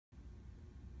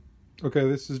Okay,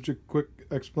 this is a quick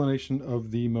explanation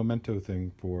of the memento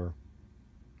thing for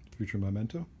future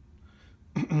memento.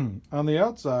 On the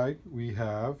outside, we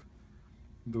have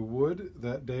the wood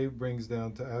that Dave brings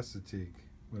down to Assateague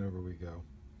whenever we go.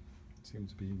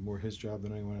 Seems to be more his job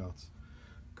than anyone else.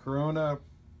 Corona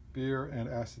beer and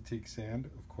Assateague sand,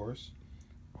 of course.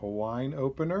 A wine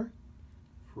opener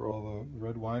for all the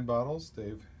red wine bottles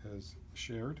Dave has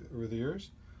shared over the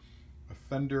years. A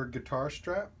Fender guitar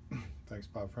strap. Thanks,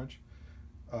 Bob French.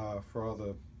 For all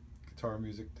the guitar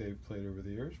music Dave played over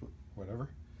the years, whatever.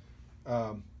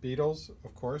 Beatles,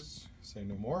 of course, say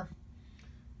no more.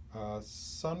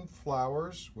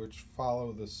 Sunflowers, which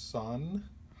follow the sun,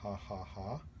 ha ha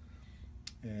ha.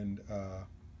 And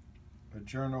a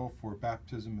journal for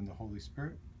baptism in the Holy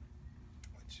Spirit,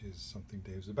 which is something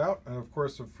Dave's about. And of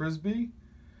course, a Frisbee.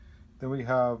 Then we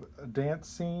have a dance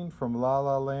scene from La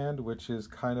La Land, which is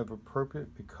kind of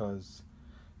appropriate because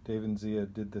Dave and Zia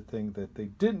did the thing that they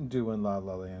didn't do in La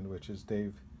La Land, which is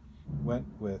Dave went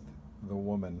with the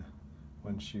woman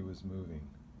when she was moving,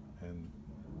 and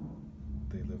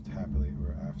they lived happily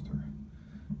ever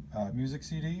after. Music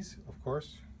CDs, of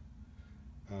course.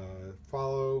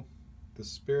 Follow the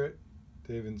Spirit,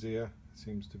 Dave and Zia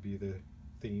seems to be the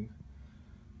theme.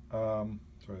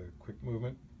 Sorry, a quick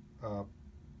movement.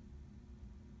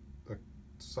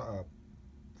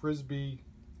 Frisbee,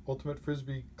 Ultimate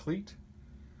Frisbee cleat.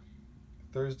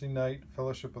 Thursday night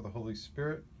Fellowship of the Holy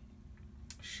Spirit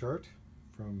shirt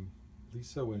from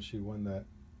Lisa when she won that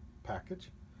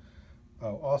package.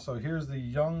 Oh, also here's the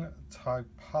Young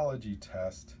Typology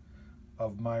test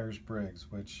of Myers-Briggs,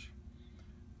 which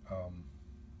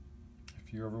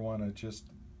if you ever want to just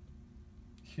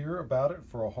hear about it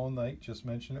for a whole night, just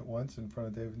mention it once in front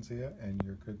of Dave and Zia and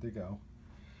you're good to go.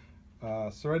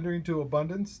 Surrendering to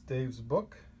Abundance, Dave's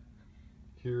book.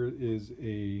 Here is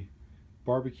a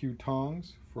barbecue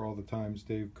tongs for all the times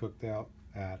Dave cooked out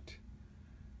at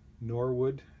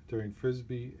Norwood during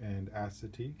Frisbee and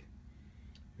Assateague.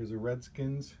 Here's a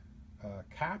Redskins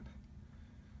cap,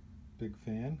 big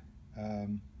fan.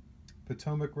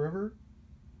 Potomac River,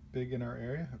 big in our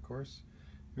area, of course.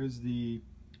 Here's the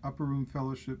Upper Room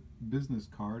Fellowship business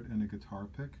card and a guitar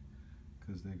pick,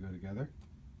 because they go together.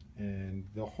 And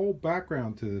the whole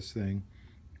background to this thing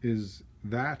is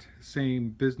that same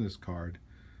business card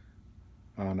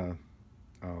on a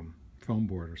foam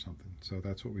board or something. So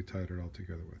that's what we tied it all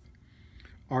together with.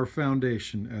 Our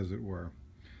foundation, as it were.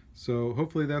 So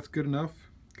hopefully that's good enough.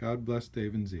 God bless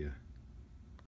Dave and Zia.